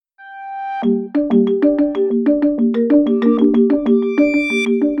Hello,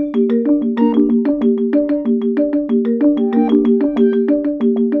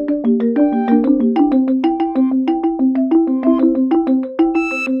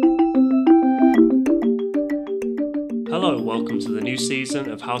 welcome to the new season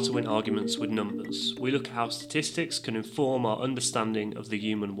of How to Win Arguments with Numbers. We look at how statistics can inform our understanding of the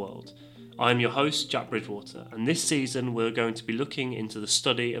human world. I am your host, Jack Bridgewater, and this season we're going to be looking into the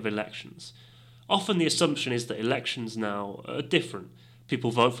study of elections. Often the assumption is that elections now are different. People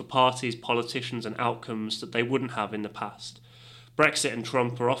vote for parties, politicians and outcomes that they wouldn't have in the past. Brexit and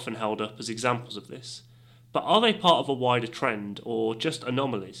Trump are often held up as examples of this. But are they part of a wider trend or just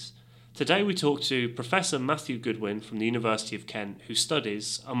anomalies? Today we talk to Professor Matthew Goodwin from the University of Kent, who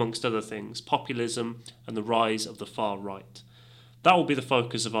studies, amongst other things, populism and the rise of the far right. That will be the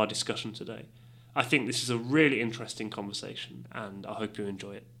focus of our discussion today. I think this is a really interesting conversation and I hope you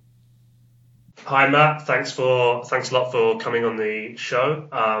enjoy it. Hi Matt, thanks a lot for coming on the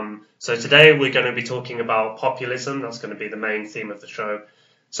show. So today we're going to be talking about populism. That's going to be the main theme of the show.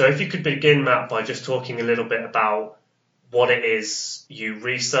 So if you could begin, Matt, by just talking a little bit about what it is you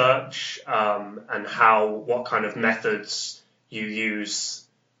research and what kind of methods you use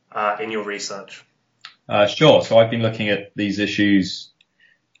in your research. Sure. So I've been looking at these issues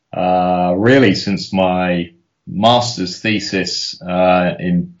really since my master's thesis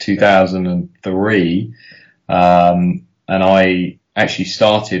in 2003, and I actually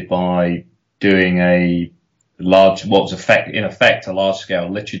started by doing what was in effect a large-scale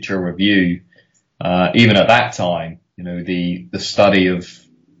literature review. Even at that time, the study of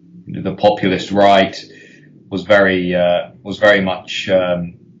the populist right was very much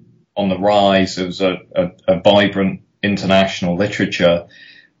on the rise. There was a vibrant international literature.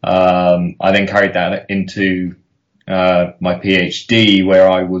 I then carried that into my PhD, where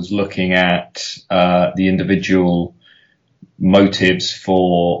I was looking at the individual motives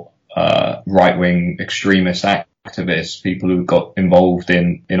for right-wing extremist activists, people who got involved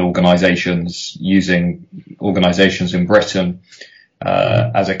in organizations, using organizations in Britain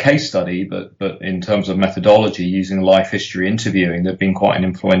as a case study, but in terms of methodology, using life history interviewing. There'd been quite an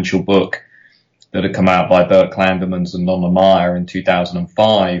influential book that had come out by Bert Klandermans and Nonna Meyer in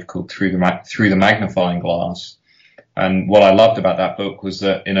 2005 called Through the Magnifying Glass. And what I loved about that book was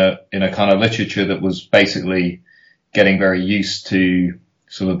that in a kind of literature that was basically getting very used to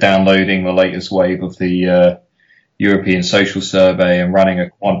sort of downloading the latest wave of the European Social Survey and running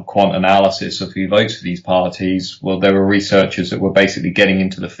a quant analysis of who votes for these parties. Well, there were researchers that were basically getting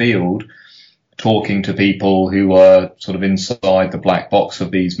into the field, talking to people who were sort of inside the black box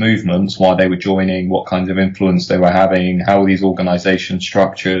of these movements, why they were joining, what kinds of influence they were having, how were these organizations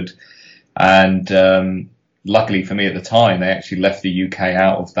structured. And luckily for me at the time, they actually left the UK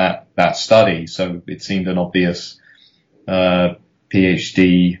out of that study. So it seemed an obvious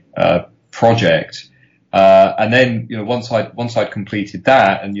PhD project. And then, once I'd completed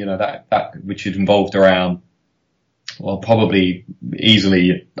that, and, that which had involved around, probably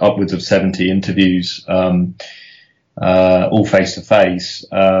easily upwards of 70 interviews, all face to face,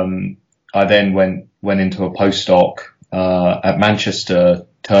 I then went into a postdoc, at Manchester,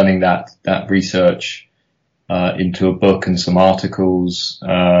 turning that research, into a book and some articles,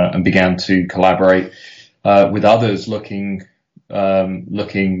 and began to collaborate, with others looking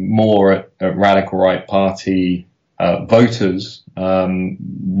more at radical right party voters.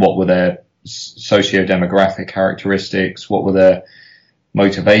 What were their socio-demographic characteristics? What were their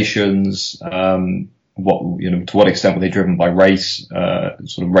motivations? To what extent were they driven by race,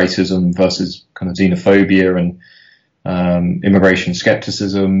 sort of racism versus kind of xenophobia and immigration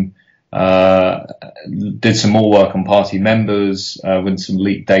skepticism? Did some more work on party members when some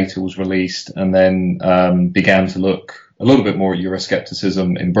leaked data was released, and then began to look a little bit more at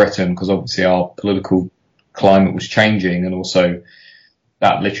Euroscepticism in Britain, because obviously our political climate was changing, and also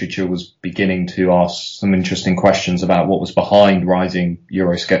that literature was beginning to ask some interesting questions about what was behind rising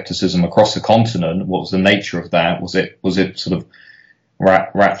Euroscepticism across the continent. What was the nature of that? Was it sort of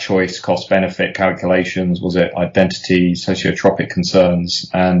rat choice, cost benefit calculations? Was it identity, sociotropic concerns?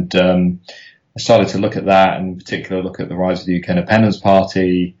 And I started to look at that, and in particular look at the rise of the UK Independence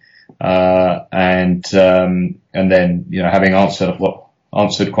Party, and then, having answered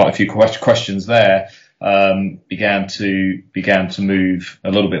quite a few questions there, began to move a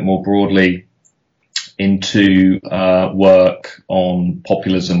little bit more broadly into work on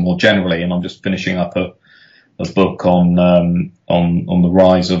populism more generally. And I'm just finishing up a book on the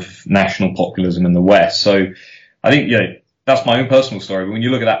rise of national populism in the West. So I think, that's my own personal story. But when you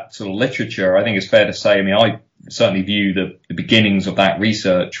look at that sort of literature, I think it's fair to say, I certainly view the beginnings of that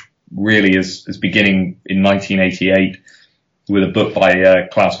research really as beginning in 1988 with a book by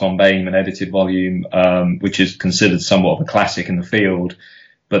Klaus von Behm, an edited volume, which is considered somewhat of a classic in the field.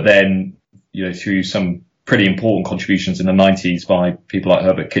 But then, through some pretty important contributions in the 90s by people like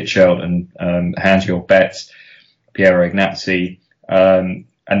Herbert Kitschelt and Hans-Georg Betz, Piero Ignazzi,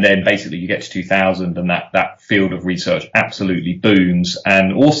 and then basically you get to 2000 and that field of research absolutely booms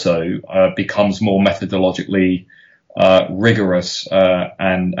and also becomes more methodologically rigorous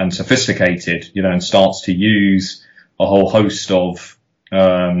and sophisticated, and starts to use a whole host of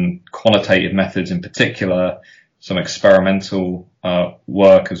quantitative methods, in particular some experimental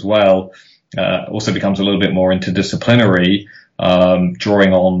work as well. Also becomes a little bit more interdisciplinary,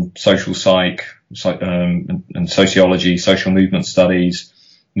 drawing on social psych and sociology, social movement studies.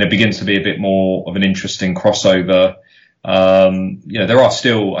 And it begins to be a bit more of an interesting crossover. There are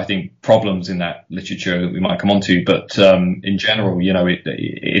still, I think, problems in that literature that we might come on to, but in general,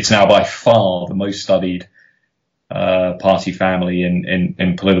 it's now by far the most studied party family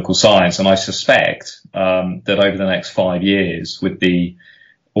in political science. And I suspect that over the next 5 years, with the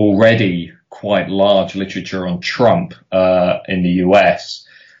already quite large literature on Trump in the US,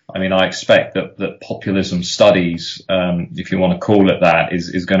 I expect that populism studies, if you want to call it that,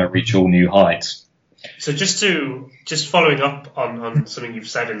 is going to reach all new heights. So just following up on something you've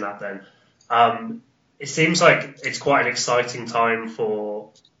said in that then, it seems like it's quite an exciting time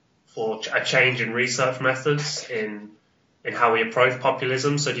for a change in research methods in how we approach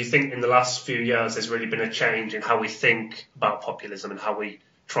populism. So do you think in the last few years there's really been a change in how we think about populism and how we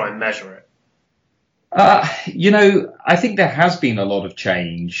try and measure it? I think there has been a lot of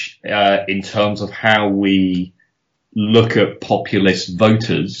change in terms of how we look at populist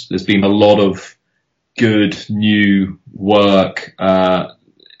voters. There's been a lot of good new work,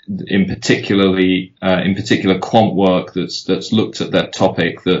 in particular quant work that's looked at that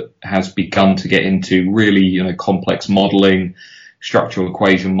topic, that has begun to get into really complex modeling, structural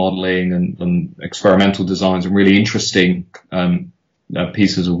equation modeling, and experimental designs, and really interesting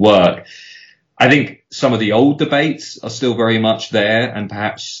pieces of work. I think some of the old debates are still very much there, and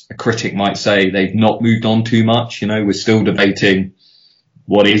perhaps a critic might say they've not moved on too much. We're still debating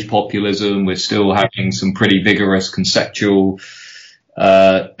what is populism. We're still having some pretty vigorous conceptual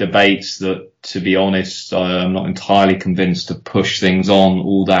debates that, to be honest, I'm not entirely convinced to push things on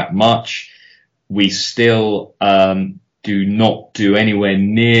all that much. We still do not do anywhere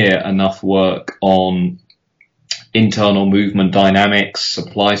near enough work on internal movement dynamics,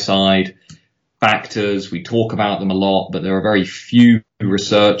 supply side factors. We talk about them a lot, but there are very few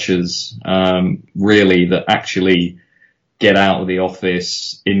researchers really that actually get out of the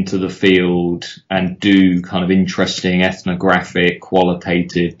office into the field and do kind of interesting ethnographic,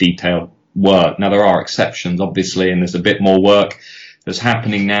 qualitative, detailed work. Now, there are exceptions, obviously, and there's a bit more work that's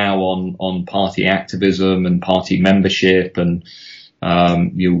happening now on party activism and party membership. And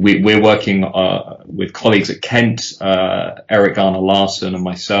we're working with colleagues at Kent, Eric Garner Larson and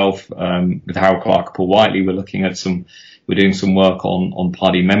myself, with Harold Clark, Paul Whiteley. We're doing some work on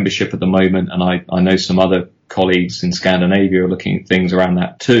party membership at the moment, and I know some other colleagues in Scandinavia are looking at things around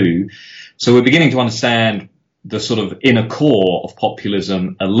that too. So we're beginning to understand the sort of inner core of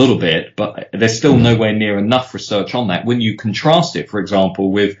populism a little bit, but there's still nowhere near enough research on that. When you contrast it, for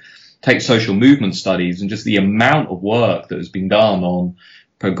example, with take social movement studies and just the amount of work that has been done on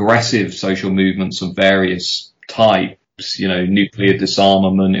progressive social movements of various types, nuclear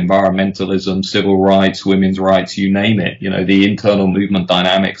disarmament, environmentalism, civil rights, women's rights, you name it. The internal movement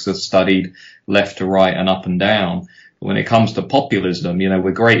dynamics are studied left to right and up and down. But when it comes to populism,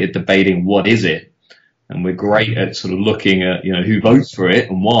 we're great at debating what is it, and we're great at sort of looking at, who votes for it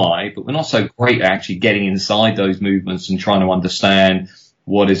and why, but we're not so great at actually getting inside those movements and trying to understand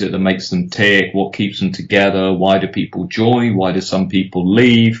what is it that makes them tick, what keeps them together, why do people join, why do some people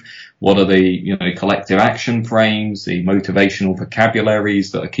leave, what are the, collective action frames, the motivational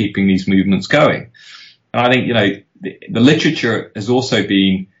vocabularies that are keeping these movements going. And I think, the literature has also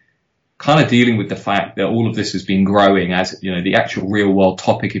been kind of dealing with the fact that all of this has been growing as, the actual real world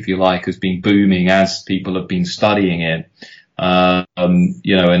topic, if you like, has been booming as people have been studying it. And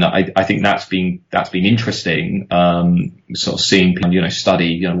I think that's been interesting, sort of seeing people,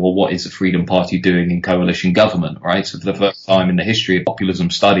 study, well, what is the Freedom Party doing in coalition government, right? So for the first time in the history of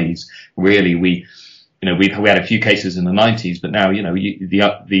populism studies, really, we had a few cases in the 90s, but now,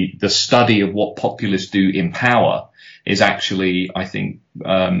 the study of what populists do in power is actually, I think,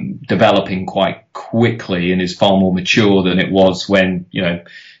 developing quite quickly and is far more mature than it was when,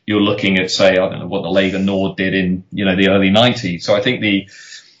 you're looking at, say, I don't know, what the Lega Nord did in, the early 90s. So I think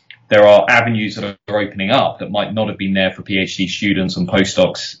there are avenues that are opening up that might not have been there for PhD students and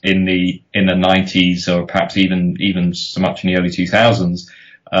postdocs in the 90s, or perhaps even so much in the early 2000s.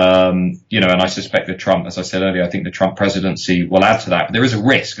 And I suspect that Trump, as I said earlier, I think the Trump presidency will add to that. But there is a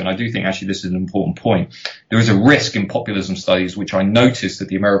risk, and I do think actually this is an important point. There is a risk in populism studies, which I noticed at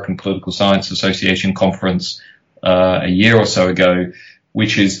the American Political Science Association conference a year or so ago,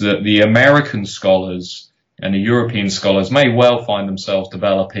 which is that the American scholars and the European scholars may well find themselves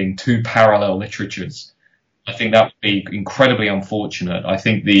developing two parallel literatures. I think that would be incredibly unfortunate. I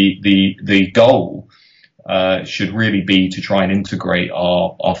think the goal should really be to try and integrate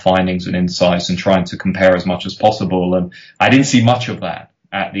our findings and insights and trying to compare as much as possible. And I didn't see much of that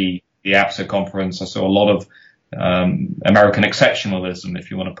at the APSA conference. I saw a lot of American exceptionalism, if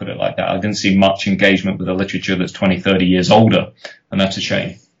you want to put it like that. I didn't see much engagement with a literature that's 20, 30 years older, and that's a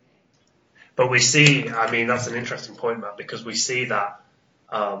shame. But we see, that's an interesting point, Matt, because we see that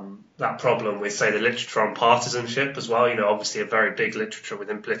problem with, say, the literature on partisanship as well. Obviously a very big literature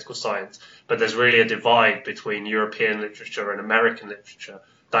within political science, but there's really a divide between European literature and American literature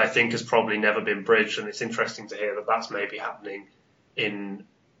that I think has probably never been bridged. And it's interesting to hear that that's maybe happening in,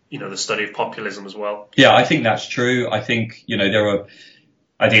 the study of populism as well. Yeah, I think that's true. I think,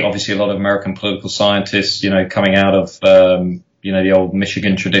 obviously a lot of American political scientists, coming out of, the old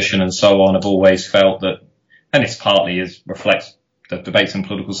Michigan tradition and so on, have always felt that, and it's partly reflects the debates in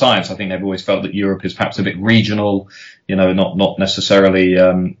political science. I think they've always felt that Europe is perhaps a bit regional, not necessarily,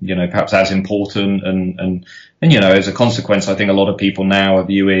 perhaps as important. And as a consequence, I think a lot of people now are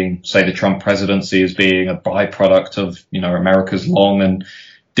viewing, say, the Trump presidency as being a byproduct of, America's long and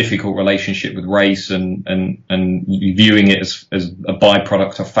difficult relationship with race and viewing it as a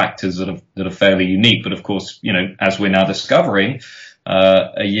byproduct of factors that are fairly unique. But of course, as we're now discovering,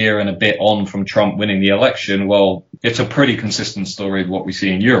 a year and a bit on from Trump winning the election, well, it's a pretty consistent story of what we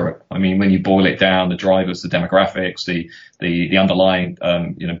see in Europe. I mean, when you boil it down, the drivers, the demographics, the underlying,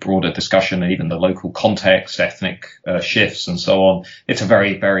 broader discussion, and even the local context, ethnic shifts and so on, it's a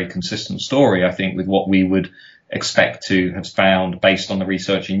very, very consistent story, I think, with what we would expect to have found based on the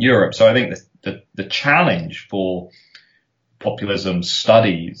research in Europe. So I think the challenge for populism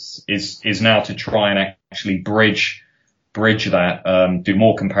studies is now to try and actually bridge that, do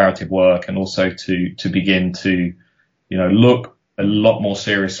more comparative work, and also to begin to, look a lot more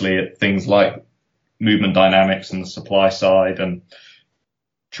seriously at things like movement dynamics and the supply side, and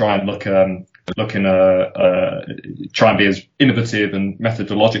try and try and be as innovative and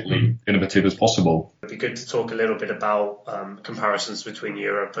methodologically innovative as possible. It'd be good to talk a little bit about comparisons between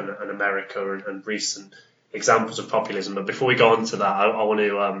Europe and America and recent examples of populism. But before we go on to that, I want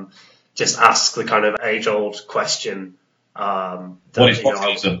to just ask the kind of age-old question. What is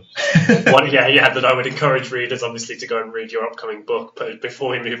populism? That I would encourage readers, obviously, to go and read your upcoming book. But before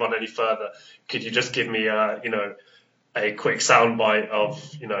we move on any further, could you just give me a quick soundbite of,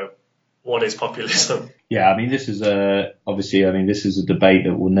 what is populism? Yeah, this is this is a debate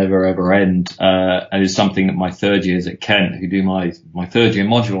that will never ever end, and it's something that my third years at Kent, who do my third year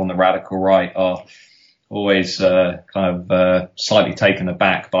module on the radical right, are always slightly taken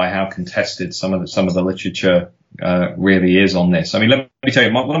aback by how contested some of the literature really is on this. Let me tell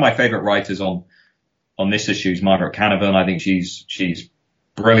you, one of my favourite writers on this issue is Margaret Canavan. I think she's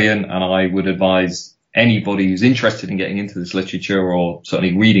brilliant, and I would advise anybody who's interested in getting into this literature, or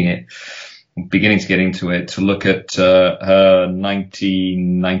certainly reading it, beginning to get into it, to look at her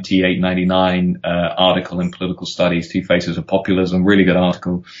 1998-99 article in Political Studies, Two Faces of Populism. Really good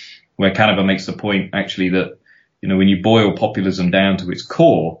article, where Canavan makes the point actually that, when you boil populism down to its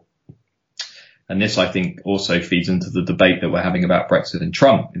core, and this I think also feeds into the debate that we're having about Brexit and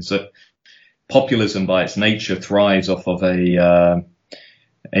Trump, is that populism by its nature thrives off of a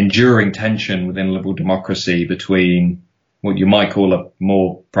enduring tension within liberal democracy between what you might call a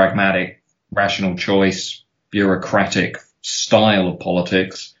more pragmatic, rational choice, bureaucratic style of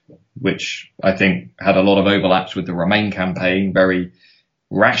politics, which I think had a lot of overlaps with the Remain campaign, very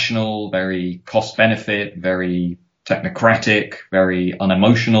rational, very cost-benefit, very technocratic, very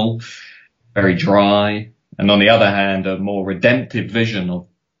unemotional, very dry. And on the other hand, a more redemptive vision of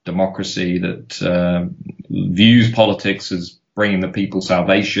democracy that views politics as bringing the people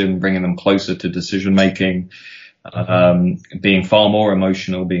salvation, bringing them closer to decision making, being far more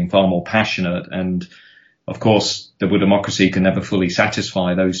emotional, being far more passionate. And of course, liberal democracy can never fully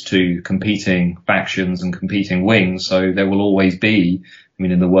satisfy those two competing factions and competing wings. So there will always be,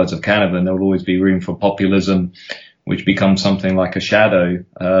 in the words of Canavan, there will always be room for populism, which becomes something like a shadow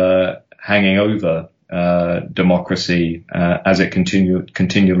hanging over democracy as it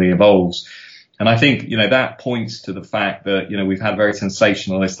continually evolves. And I think, that points to the fact that, we've had very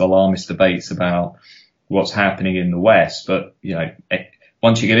sensationalist, alarmist debates about what's happening in the West. But,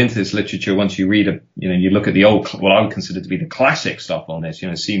 once you get into this literature, once you read you look at the old, what I would consider to be the classic stuff on this,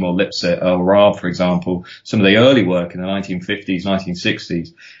 Seymour Lipset, Earl Raab, for example, some of the early work in the 1950s,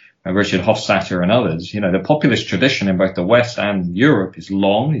 1960s, Richard Hofstadter and others, the populist tradition in both the West and Europe is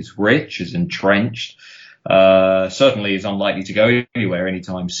long, is rich, is entrenched. Certainly is unlikely to go anywhere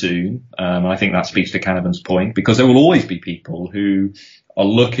anytime soon. I think that speaks to Canavan's point, because there will always be people who are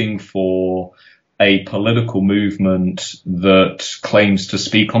looking for a political movement that claims to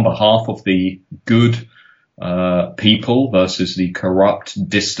speak on behalf of the good people versus the corrupt,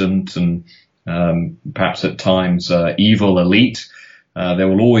 distant, and perhaps at times evil elite. There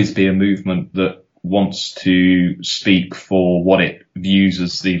will always be a movement that wants to speak for what it views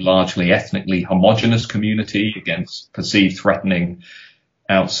as the largely ethnically homogenous community against perceived threatening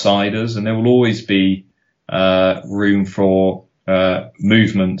outsiders. And there will always be room for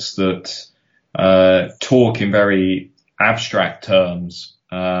movements that talk in very abstract terms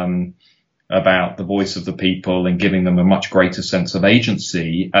about the voice of the people and giving them a much greater sense of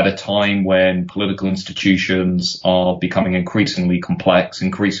agency at a time when political institutions are becoming increasingly complex,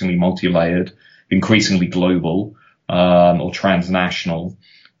 increasingly multi-layered, increasingly global, or transnational.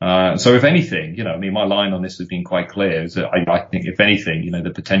 So if anything, my line on this has been quite clear, is that I think if anything,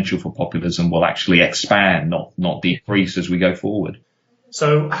 the potential for populism will actually expand, not decrease as we go forward.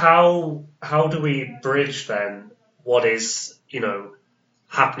 So how do we bridge then what is,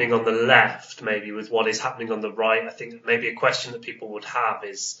 happening on the left maybe with what is happening on the right? I think maybe a question that people would have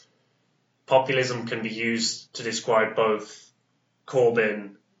is populism can be used to describe both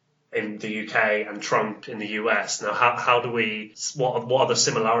Corbyn in the UK and Trump in the US. Now, how do we, what are the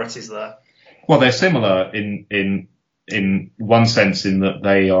similarities there? Well, they're similar in one sense, in that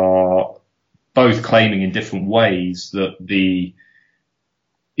they are both claiming in different ways that the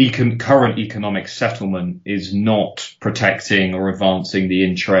current economic settlement is not protecting or advancing the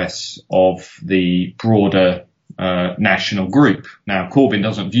interests of the broader national group. Now, Corbyn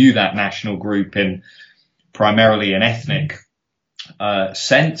doesn't view that national group in primarily an ethnic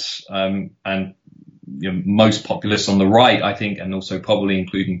sense, and most populists on the right, I think, and also probably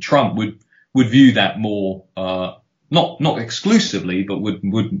including Trump, would view that more not exclusively, but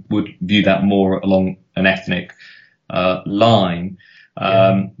would view that more along an ethnic line.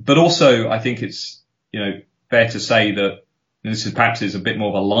 But also, I think it's fair to say that this is perhaps a bit more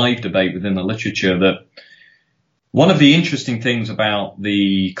of a live debate within the literature, that one of the interesting things about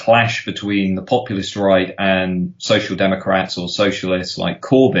the clash between the populist right and social democrats or socialists like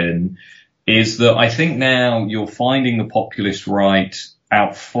Corbyn is that I think now you're finding the populist right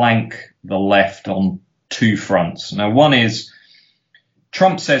outflank the left on two fronts. Now, one is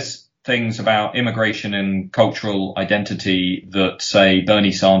Trump says things about immigration and cultural identity that, say,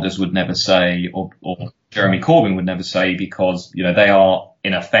 Bernie Sanders would never say, or Jeremy Corbyn would never say, because, they are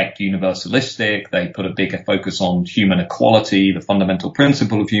in effect universalistic. They put a bigger focus on human equality, the fundamental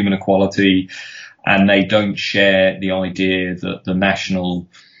principle of human equality, and they don't share the idea that the national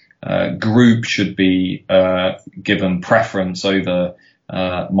group should be given preference over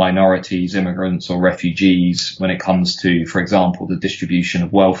minorities, immigrants or refugees when it comes to, for example, the distribution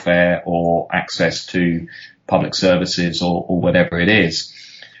of welfare or access to public services or whatever it is.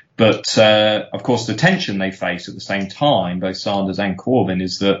 But, of course, the tension they face at the same time, both Sanders and Corbyn,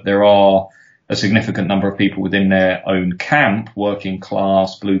 is that there are a significant number of people within their own camp, working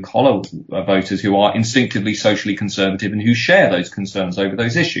class, blue collar voters, who are instinctively socially conservative and who share those concerns over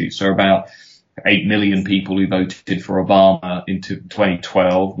those issues. So about 8 million people who voted for Obama in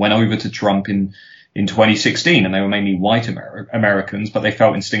 2012 went over to Trump in 2016, and they were mainly white Americans, but they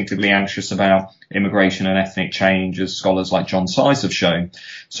felt instinctively anxious about immigration and ethnic change, as scholars like John Size have shown.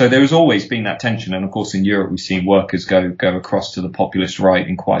 So there has always been that tension, and of course in Europe we've seen workers go across to the populist right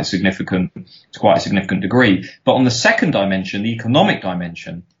in quite a significant degree. But on the second dimension, the economic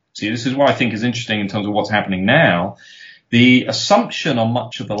dimension, see, this is what I think is interesting in terms of what's happening now. The assumption on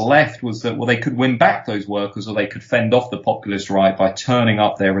much of the left was that, well, they could win back those workers, or they could fend off the populist right by turning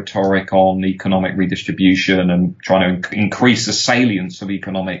up their rhetoric on economic redistribution and trying to increase the salience of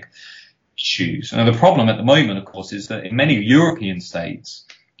economic issues. And the problem at the moment, of course, is that in many European states,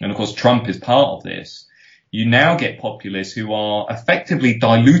 and of course Trump is part of this, you now get populists who are effectively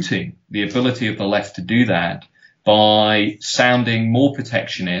diluting the ability of the left to do that by sounding more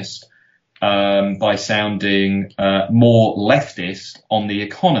protectionist, by sounding more leftist on the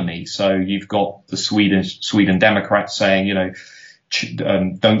economy. So you've got the Sweden Democrats saying,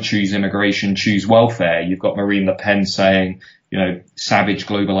 don't choose immigration, choose welfare. You've got Marine Le Pen saying, savage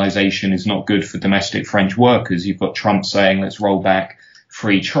globalization is not good for domestic French workers. You've got Trump saying, let's roll back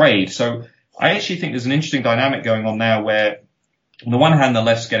free trade. So I actually think there's an interesting dynamic going on now where, on the one hand, the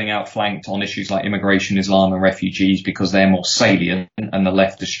left's getting outflanked on issues like immigration, Islam and refugees because they're more salient, and the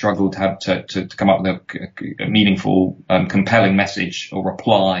left has struggled to come up with a meaningful, compelling message or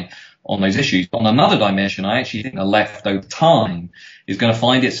reply on those issues. On another dimension, I actually think the left over time is going to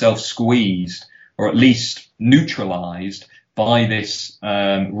find itself squeezed or at least neutralized by this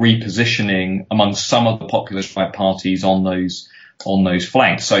repositioning among some of the populist right parties on those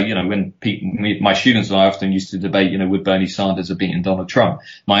flanks. So, when my students and I often used to debate, would Bernie Sanders have beaten Donald Trump?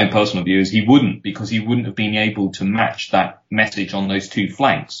 My own personal view is he wouldn't, because he wouldn't have been able to match that message on those two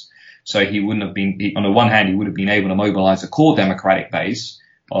flanks. So he wouldn't have been, on the one hand, he would have been able to mobilize a core Democratic base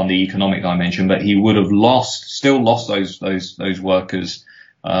on the economic dimension, but he would have still lost those workers,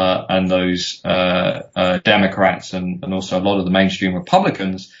 and those, Democrats and also a lot of the mainstream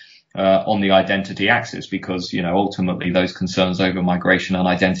Republicans, on the identity axis, because, ultimately those concerns over migration and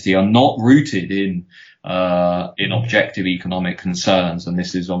identity are not rooted in objective economic concerns. And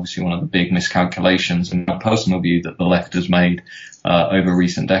this is obviously one of the big miscalculations in my personal view that the left has made, over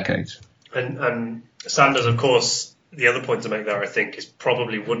recent decades. And Sanders, of course, the other point to make there, I think, is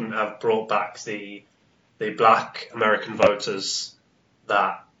probably wouldn't have brought back the black American voters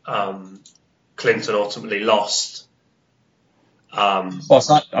that, Clinton ultimately lost.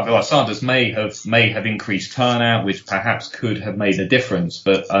 Sanders may have increased turnout, which perhaps could have made a difference,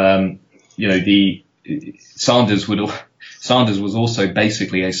 but Sanders was also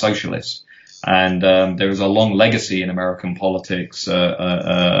basically a socialist, and there is a long legacy in American politics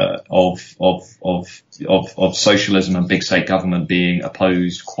of socialism and big state government being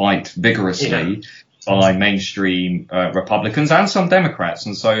opposed quite vigorously by mainstream Republicans and some Democrats.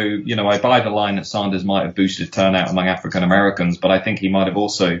 And so, I buy the line that Sanders might have boosted turnout among African Americans, but I think he might have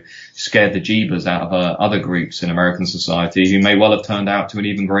also scared the jeebus out of other groups in American society who may well have turned out to an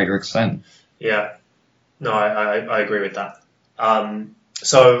even greater extent. Yeah, no, I agree with that.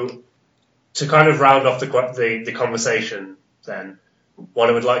 So to kind of round off the conversation then, what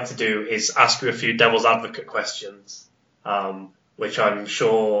I would like to do is ask you a few devil's advocate questions, which I'm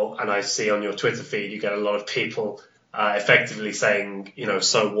sure, and I see on your Twitter feed, you get a lot of people effectively saying,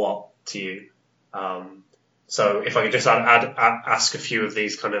 so what to you. So if I could just ask a few of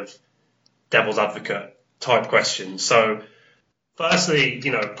these kind of devil's advocate type questions. So firstly,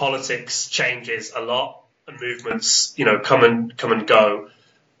 politics changes a lot and movements, come and go.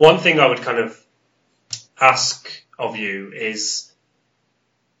 One thing I would kind of ask of you is,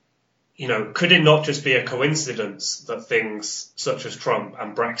 could it not just be a coincidence that things such as Trump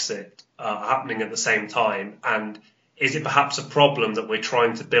and Brexit are happening at the same time? And is it perhaps a problem that we're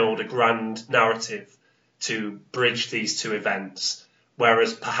trying to build a grand narrative to bridge these two events,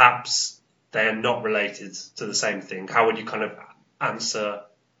 whereas perhaps they are not related to the same thing? How would you kind of answer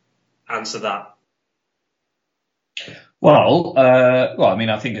that? Well,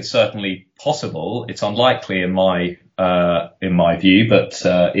 I think it's certainly possible. It's unlikely in my view, but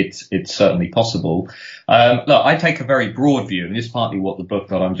it's certainly possible. Look, I take a very broad view, and this is partly what the book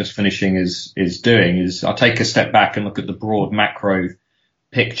that I'm just finishing is doing. Is I take a step back and look at the broad macro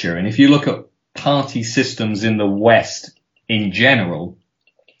picture. And if you look at party systems in the West in general,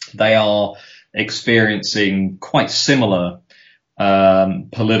 they are experiencing quite similar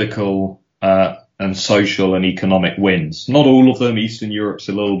political and social and economic wins. Not all of them. Eastern Europe's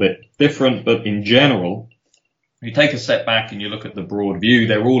a little bit different, but in general, if you take a step back and you look at the broad view,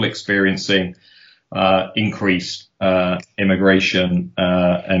 they're all experiencing increased immigration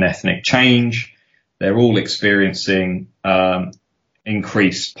and ethnic change. They're all experiencing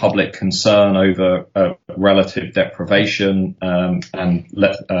increased public concern over relative deprivation and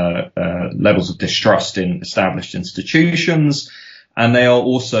levels of distrust in established institutions. And they are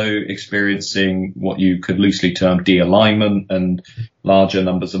also experiencing what you could loosely term de-alignment and larger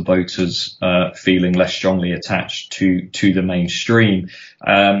numbers of voters feeling less strongly attached to the mainstream.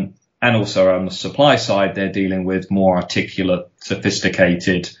 And also on the supply side, they're dealing with more articulate,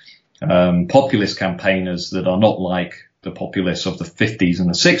 sophisticated populist campaigners that are not like the populists of the 50s and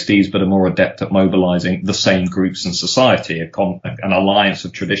the 60s, but are more adept at mobilizing the same groups in society, an alliance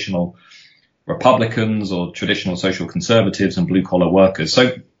of traditional Republicans or traditional social conservatives and blue collar workers.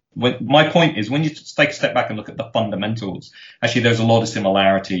 So my point is, when you take a step back and look at the fundamentals, actually there's a lot of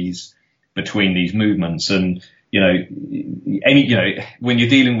similarities between these movements. And, when you're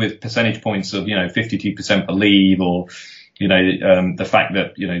dealing with percentage points of, 52% believe, or, the fact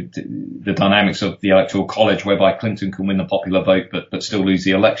that, the dynamics of the electoral college whereby Clinton can win the popular vote, but still lose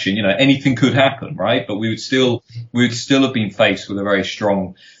the election, anything could happen, right? But we would still we'd still have been faced with a very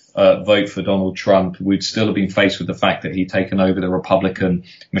strong vote for Donald Trump. We'd still have been faced with the fact that he'd taken over the Republican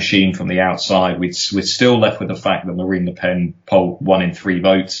machine from the outside. We're still left with the fact that Marine Le Pen polled 1 in 3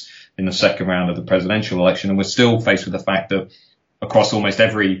 votes in the second round of the presidential election. And we're still faced with the fact that across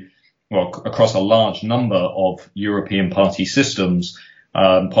across a large number of European party systems,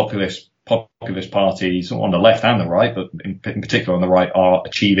 populist parties on the left and the right, but in particular on the right, are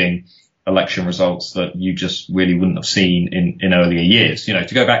achieving election results that you just really wouldn't have seen in earlier years. You know,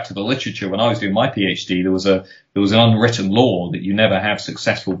 to go back to the literature, when I was doing my PhD, there was an unwritten law that you never have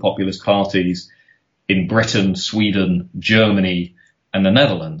successful populist parties in Britain, Sweden, Germany, and the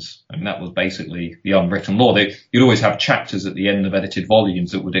Netherlands. I mean, that was basically the unwritten law. You'd always have chapters at the end of edited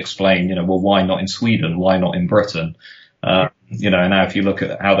volumes that would explain, you know, well, why not in Sweden? Why not in Britain? You know, now if you look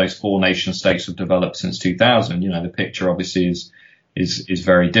at how those 4 nation states have developed since 2000, you know, the picture obviously is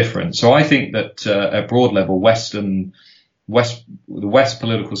very different. So I think that at broad level, the West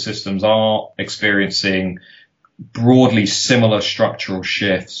political systems are experiencing broadly similar structural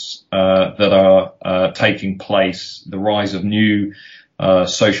shifts that are taking place. The rise of new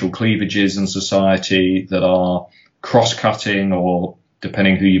social cleavages in society that are cross-cutting, or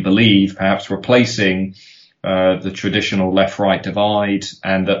depending who you believe, perhaps replacing the traditional left-right divide,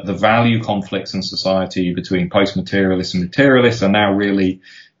 and that the value conflicts in society between post-materialists and materialists are now really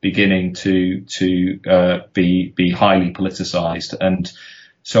beginning to be highly politicized. And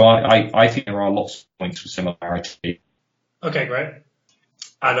so I think there are lots of points of similarity. Okay, great.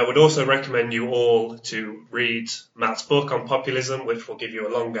 And I would also recommend you all to read Matt's book on populism, which will give you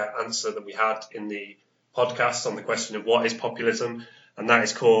a longer answer than we had in the podcast on the question of what is populism. And that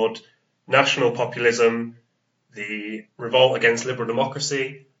is called National Populism, The Revolt Against Liberal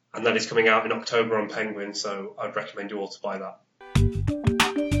Democracy. And that is coming out in October on Penguin. So I'd recommend you all to buy that.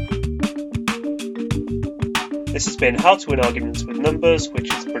 This has been How to Win Arguments with Numbers,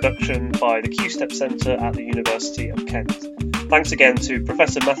 which is a production by the Q-Step Centre at the University of Kent. Thanks again to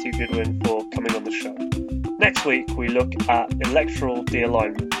Professor Matthew Goodwin for coming on the show. Next week, we look at electoral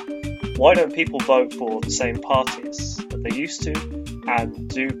de-alignment. Why don't people vote for the same parties that they used to? And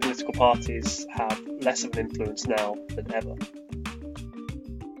do political parties have less of an influence now than ever?